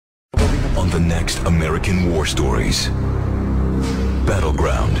on the next American War Stories.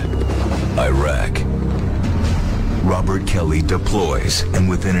 Battleground, Iraq. Robert Kelly deploys and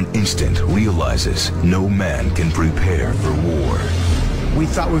within an instant realizes no man can prepare for war. We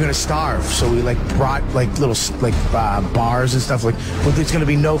thought we were going to starve, so we brought little bars and stuff. Well, there's going to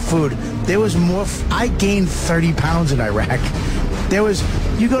be no food. There was more. I gained 30 pounds in Iraq.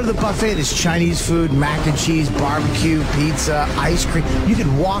 You go to the buffet, there's Chinese food, mac and cheese, barbecue, pizza, ice cream. You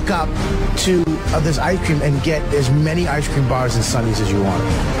could walk up to this ice cream and get as many ice cream bars and Sundays as you want.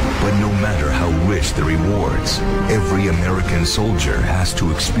 But no matter how rich the rewards, every American soldier has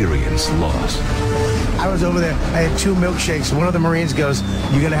to experience loss. I was over there, I had 2 milkshakes. One of the Marines goes,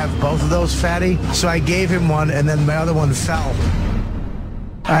 "You gonna have both of those, fatty?" So I gave him one, and then my other one fell.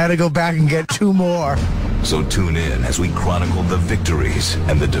 I had to go back and get 2 more. So tune in as we chronicle the victories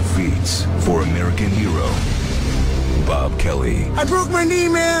and the defeats for American hero Bob Kelly. I broke my knee,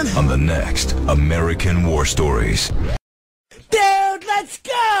 man! On the next American War Stories. Dude, let's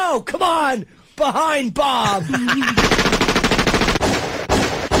go! Come on! Behind Bob!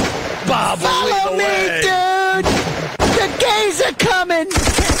 Bob, follow me, dude! The gays are coming!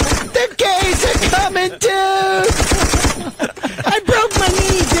 The gays are coming, dude! I broke my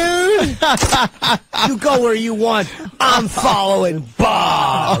knee, dude! You go where you want. I'm following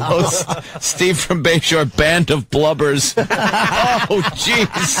Bob! Oh, Steve from Bayshore, band of blubbers. Oh,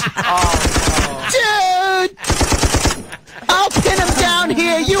 jeez. Dude! I'll pin him down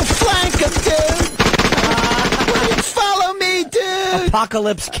here. You flank him, dude! Follow me, dude!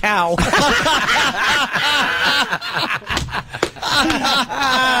 Apocalypse cow.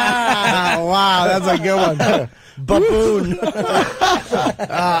 Wow, that's a good one. Baboon.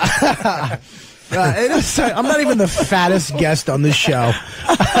 I'm not even the fattest guest on this show.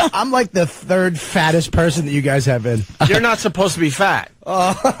 I'm like the 3rd fattest person that you guys have been. You're not supposed to be fat.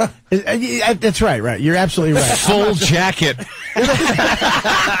 That's right. You're absolutely right. Full jacket. Eat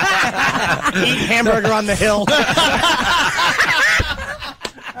hamburger on the hill.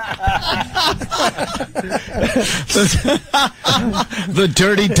 The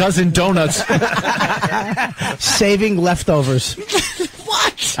dirty dozen donuts. Saving leftovers.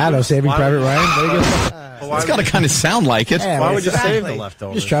 What? I don't know, Saving Private Ryan. There you go. It's got to kind of sound like it. Yeah, why would you save the I'm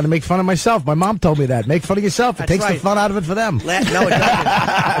leftovers? just trying to make fun of myself. My mom told me that. Make fun of yourself. It takes the fun out of it for them. No, it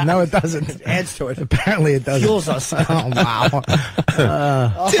doesn't. No, it doesn't. It adds to it. Apparently it doesn't. Fuels us. Oh, wow.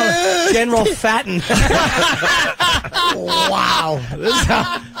 General Fatten. Wow.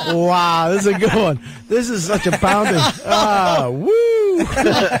 Wow, this is a good one. This is such a pounding. Woo.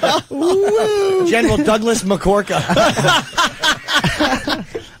 Woo. General Douglas McCorka.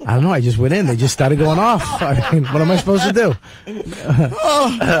 I don't know. I just went in. They just started going off. I mean, what am I supposed to do? I'm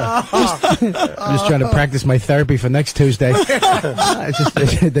just trying to practice my therapy for next Tuesday.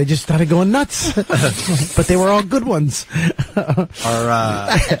 They just started going nuts. But they were all good ones. What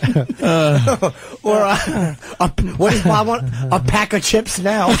does Bob want? A pack of chips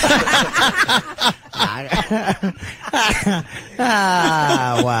now.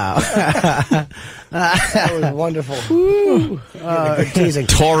 Wow. That was wonderful. Good teasing.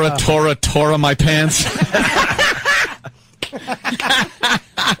 Tora, my pants.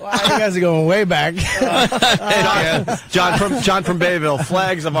 Wow, you guys are going way back. John from Bayville,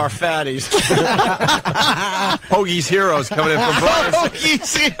 flags of our fatties. Hoagie's Heroes coming in from Brian.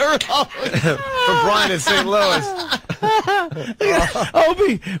 Hoagie's Heroes. From Brian in St. Louis.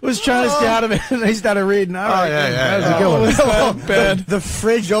 Opie was trying to stay out of it, and they started reading. All right, yeah. That was a good one. Bad. The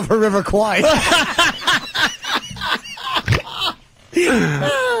fridge over River Kwai. Dude.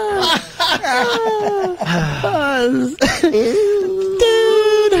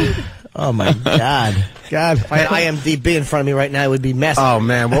 Oh, my God. If I had IMDb in front of me right now, it would be messy. Oh,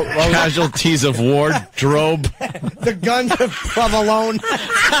 man. Casualties of war, Drobe. The guns of provolone.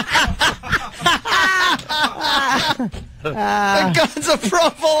 The guns of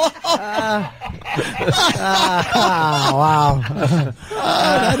provolone. Wow.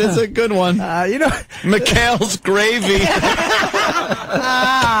 That is a good one. McHale's gravy.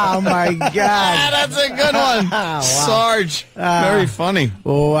 Oh, my God. That's a good one. Wow. Sarge. Very funny.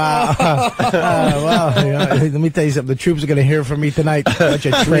 Wow. Well, let me tell you something. The troops are going to hear from me tonight. Bunch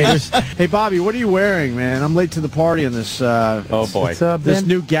of traitors. Hey, Bobby, what are you wearing, man? I'm late to the party on this. Oh, boy. This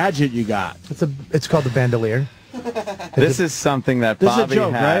new gadget you got. It's called the bandolier. This is something that This is a Bobby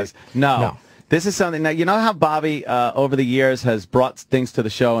joke, has. right? No. This is something that, you know how Bobby, over the years, has brought things to the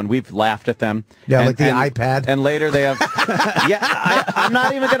show, and we've laughed at them. Yeah, like the iPad. And later they have... yeah, I'm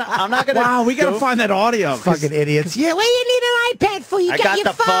not even going to... I'm not going to... Wow, we got to find that audio. Fucking idiots. Yeah, what do you need an iPad for? You I got got your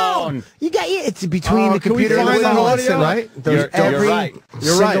the phone. You got your... It's between the can we computer and the find that phone, audio? right? You're right.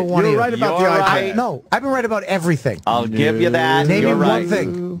 You're right. One You're of right you. about the You're iPad. right. No, I've been right about everything. I'll give you that. Name You're me right. one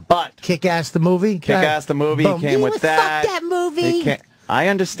thing. But Kick-Ass the movie? Kick-Ass the movie Boom. came Yeah, with that. Fuck that movie. I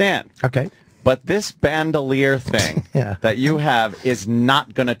understand. Okay. But this bandolier thing Yeah. that you have is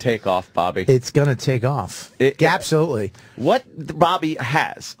not going to take off, Bobby. It's going to take off. Absolutely. What Bobby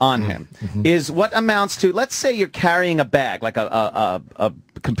has on him is what amounts to, let's say you're carrying a bag, like a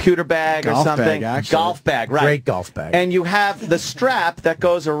computer bag or Golf something. bag, actually. Golf bag, right. Great golf bag. And you have the strap that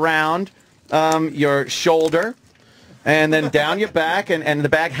goes around your shoulder and then down your back, and the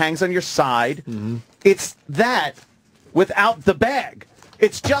bag hangs on your side. It's that without the bag.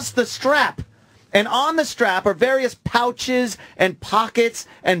 It's just the strap. And on the strap are various pouches and pockets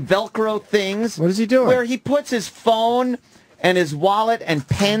and Velcro things. What is he doing? Where he puts his phone and his wallet and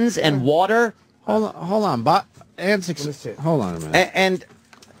pens and water. Hold on, Bob. Hold on a minute. And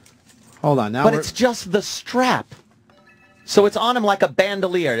Hold on. Now but it's just the strap. So it's on him like a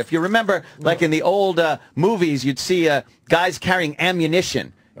bandolier. If you remember, like in the old movies, you'd see guys carrying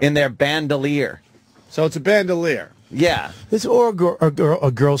ammunition in their bandolier. So it's a bandolier. Yeah. This or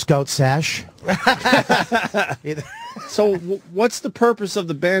a Girl Scout sash. So what's the purpose of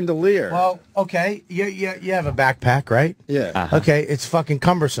the bandolier? Well, okay, you have a backpack, right? Yeah. Okay, it's fucking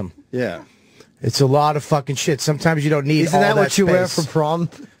cumbersome. Yeah. It's a lot of fucking shit. Sometimes you don't need Isn't all that what you wear space. for prom?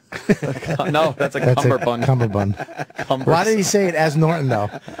 No, that's a That's cummerbund. a cummerbund. Why did he say it as Norton, though?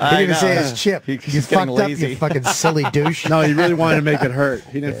 He I didn't say know. it as Chip. He's You getting fucked up, lazy. you fucking silly douche. No, he really wanted to make it hurt.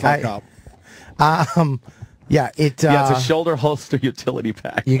 He didn't fuck up. Yeah, Yeah, it's a shoulder holster utility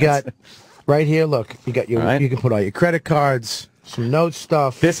pack. you got right here. Look, you got your. All right. You can put all your credit cards, some note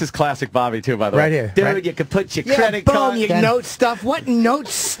stuff. This is classic Bobby, too, by the way. Right here, Dude, right. you can put your Yeah, credit boom, card. you Then- note stuff. What note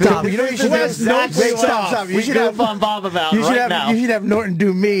stuff? You know you should Where's have note Wait, stuff? stop. You We should goof have. on Bob about You should right have. now. You should have Norton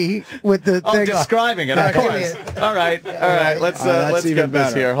do me with the Oh, thing. describing it, of Okay. course. All right. Let's That's even get this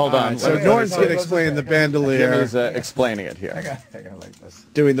better. here. Hold All on. right, so Let me- Norton's going to explain the bandolier, Jimmy's explaining it here.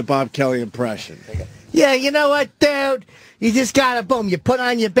 doing the Bob Kelly impression. Yeah, you know what, dude? You just gotta, boom, you put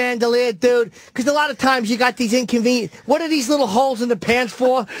on your bandolier, dude. Because a lot of times you got these inconvenient... What are these little holes in the pants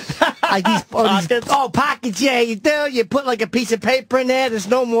for? Like these... Pockets? Pockets, yeah, you do. You put like a piece of paper in there. There's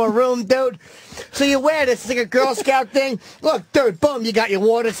no more room, dude. So you wear this. It's like a Girl Scout thing. Look, dude, boom, you got your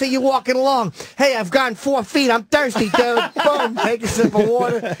water. So you're walking along. Hey, I've gone 4 feet. I'm thirsty, dude. Boom, take a sip of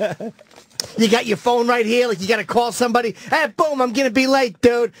water. You got your phone right here, like you got to call somebody. Hey, boom, I'm going to be late,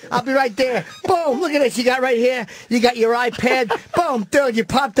 dude. I'll be right there. Boom, look at this. You got right here. You got your iPad. Boom, dude, you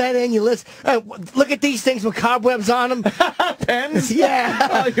pop that in, you list. Look at these things with cobwebs on them. Pens? Yeah.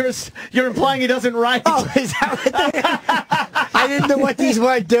 Oh, you're implying he doesn't write. Oh, is that what they I didn't know what these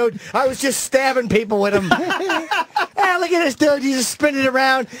were, dude. I was just stabbing people with them. Hey, look at this, dude. You just spin it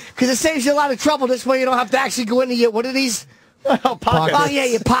around because it saves you a lot of trouble. This way you don't have to actually go into your, what are these? Oh, pockets. Oh, yeah,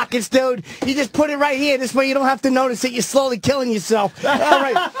 your pockets, dude. You just put it right here. This way you don't have to notice that you're slowly killing yourself. All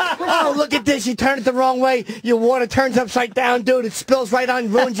right. Oh, look at this. You turn it the wrong way. Your water turns upside down, dude. It spills right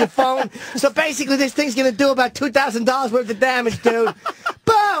on, ruins your phone. So basically, this thing's going to do about $2,000 worth of damage, dude.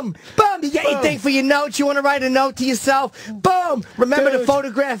 Boom. Boom. You get your thing for your notes. You want to write a note to yourself. Boom. Remember to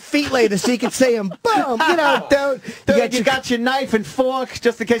photograph feet later so you can see them. Boom. You know, dude. Dude, you got your knife and fork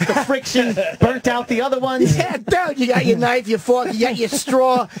just in case the friction burnt out the other ones. Yeah, dude, you got your knife, your fork, you got your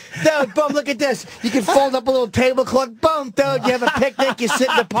straw. Dude, boom, look at this. You can fold up a little tablecloth. Boom, dude, you have a picnic, you sit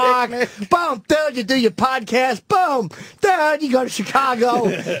in the park. Boom, dude, you do your podcast. Boom, dude, you go to Chicago.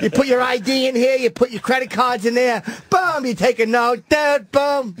 You put your ID in here, you put your credit cards in there. Boom, you take a note. Dude,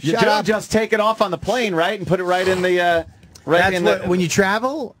 boom, You shut don't up. just take it off on the plane, right? And put it right in the... That's what, when you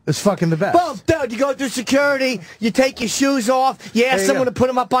travel, it's fucking the best. Boom, dude, you go through security, you take your shoes off, you ask someone to put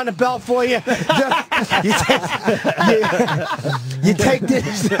them up on the belt for you. You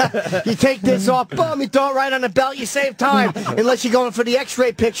take this off, boom, you throw it right on the belt, you save time. Unless you're going for the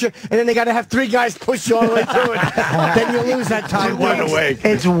x-ray picture, and then they got to have 3 guys push you all the way through it. Then you lose that time.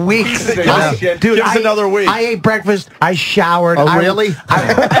 It's weeks. Shit. Dude, Give us another week. I ate breakfast. I showered. Oh, really?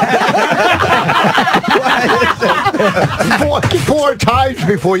 Four times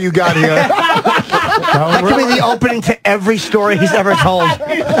before you got here. That could be the opening to every story he's ever told.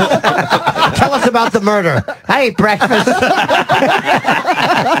 Tell us about the murder. I ate breakfast.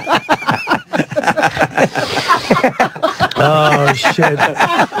 Oh shit!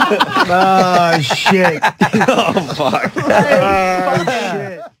 Oh shit! Oh, fuck. Oh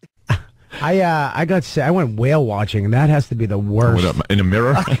shit! I got sick. I went whale watching, and that has to be the worst. What up, in a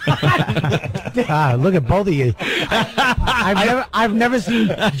mirror? Look at both of you. I've never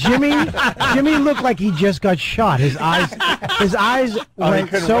seen Jimmy. Jimmy looked like he just got shot. His eyes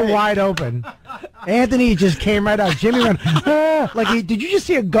went so wide open. Anthony just came right out. Jimmy went, like did you just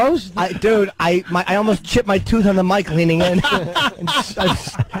see a ghost? Dude, I almost chipped my tooth on the mic leaning in.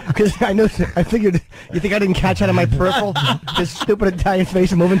 Because I figured, you think I didn't catch out of my peripheral? This stupid Italian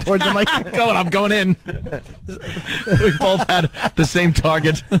face moving towards the mic. I'm going in. We both had the same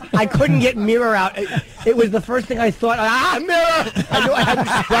target. I couldn't get mirror out. It was the first thing I thought. Mirror! I knew I had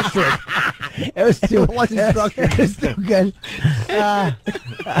to structure it. It was too. It wasn't structured. It was too good.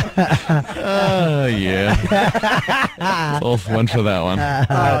 Oh, yeah. Both went for that one.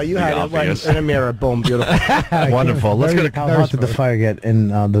 You had it in a mirror. Boom, beautiful. Wonderful. Let's go to How hot did the fire get in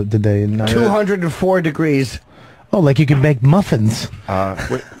the day? 204 degrees. Oh, like you could make muffins.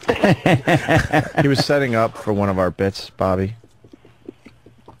 He was setting up for one of our bits, Bobby.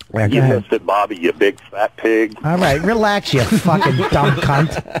 You missed it, Bobby, you big fat pig. All right, relax, you fucking dumb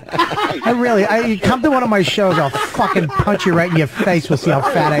cunt. You come to one of my shows, I'll fucking punch you right in your face. We'll see how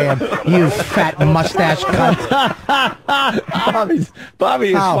fat I am. You fat mustache cunt.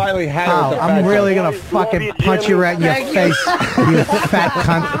 Bobby is finally had it with the I'm fat really cunt. gonna fucking punch you right in your face, you fat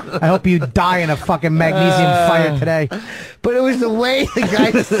cunt. I hope you die in a fucking magnesium fire today. But it was the way the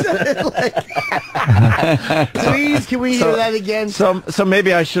guy said it. Please, can we hear that again? So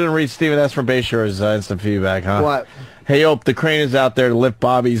maybe I shouldn't read Stephen S. from Bayshaw's instant feedback, huh? What? Hey, Ope, the crane is out there to lift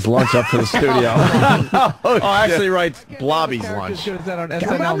Bobby's lunch up to the studio. Actually writes Blobby's lunch. Should have said on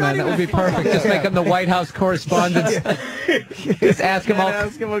SNL, man. That would be perfect. Just make him the White House correspondent. Just ask him all.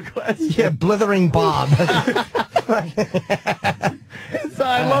 Ask him a question. Yeah, blithering Bob. So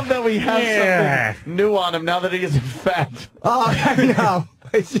I love that we have something new on him now that he isn't fat. Oh, I know.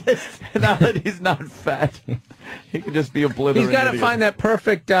 It's just Now that he's not fat, he can just be a blithering He's got to idiot. find that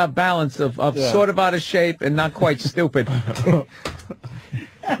perfect balance of sort of out of shape and not quite stupid.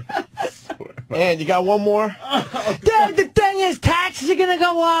 And you got one more? Dad, the thing is, taxes are going to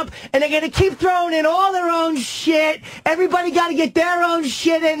go up, and they're going to keep throwing in all their own shit. Everybody got to get their own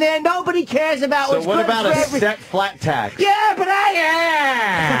shit in there. Nobody cares about So what's what good about for a every... set flat tax? Yeah, but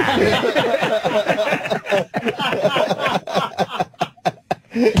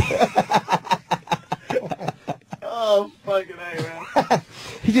Oh, fucking A, man.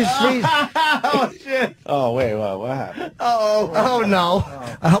 He just freezes. Oh, shit. Oh, wait, what happened? Oh, no.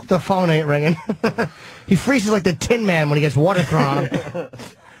 I hope the phone ain't ringing. He freezes like the Tin Man when he gets water thrown on him.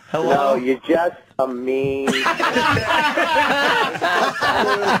 No, you're just a mean. I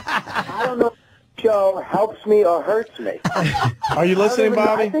don't know if this show helps me or hurts me. Are you listening,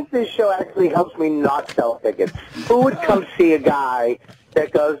 Bobby? I think this show actually helps me not sell tickets. Who would come see a guy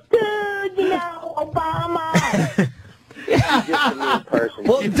that goes, dude, you know, Obama? He's just a mean person.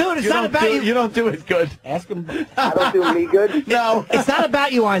 Well, dude, it's not about you. You don't do it good. Ask him. I don't do me good? No. It's not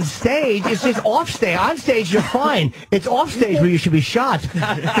about you on stage. It's just off stage. On stage, you're fine. It's off stage where you should be shot. You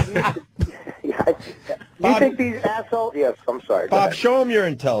think these assholes... Yes, I'm sorry. Go Bob, ahead. show him you're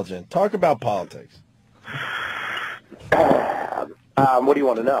intelligent. Talk about politics. What do you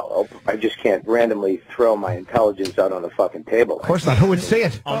want to know? I just can't randomly throw my intelligence out on the fucking table. Of course not. Who would see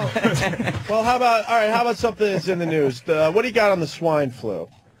it? Well, how about something that's in the news? What do you got on the swine flu?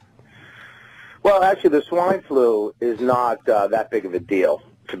 Well, actually, the swine flu is not that big of a deal,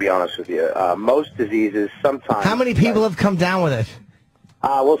 to be honest with you. Most diseases sometimes... How many people have come down with it?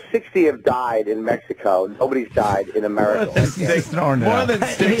 Well, 60 have died in Mexico. Nobody's died in America. More than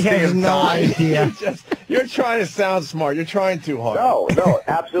 60 He has have no died. idea. You're trying to sound smart. You're trying too hard. No,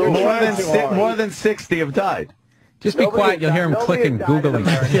 absolutely. More than 60 have died. Just be quiet. You'll hear him clicking, Googling.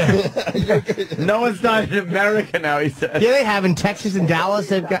 No one's died in America now, he said. Yeah, they have in Texas and Dallas.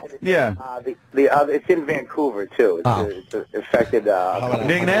 They've got. Yeah. It's in Vancouver, too. It's affected...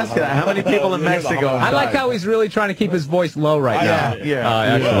 Didn't ask that. How many people in Mexico have I like died? how he's really trying to keep his voice low right now.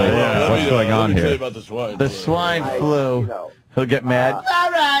 Yeah. What's going on here? The swine flu. He'll get mad.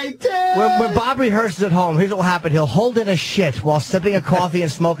 All right. When Bob rehearses at home, here's what will happen. He'll hold in a shit while sipping a coffee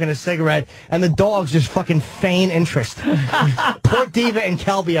and smoking a cigarette, and the dogs just fucking feign interest. Poor Diva and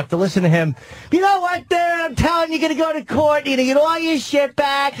Kelby have to listen to him. You know what, there? I'm telling you, you're going to go to court. You're going to get all your shit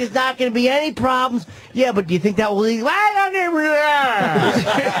back. There's not going to be any problems. Yeah, but do you think that will lead...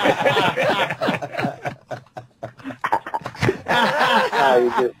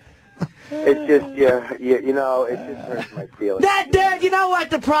 It's just, you know, it just hurts my feelings. Dude, you know what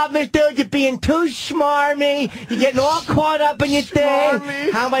the problem is, dude? You're being too schmarmy. You're getting all caught up in your thing.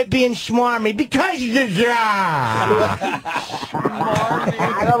 How am I being schmarmy? Because you're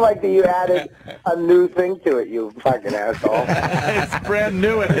I don't like that you added a new thing to it, you fucking asshole. It's brand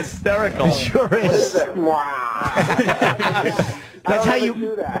new and hysterical. It sure is. That's how you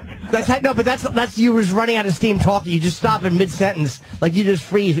do that. That's how, no, but that's you was running out of steam talking. You just stop in mid-sentence, like you just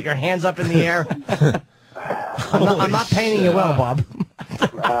freeze with your hands up in the air. I'm not painting you well, Bob.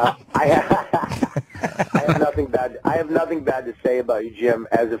 I have nothing bad. I have nothing bad to say about you, Jim.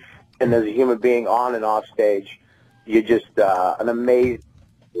 As a human being, on and off stage, you're just an amazing.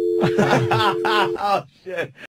 Oh shit.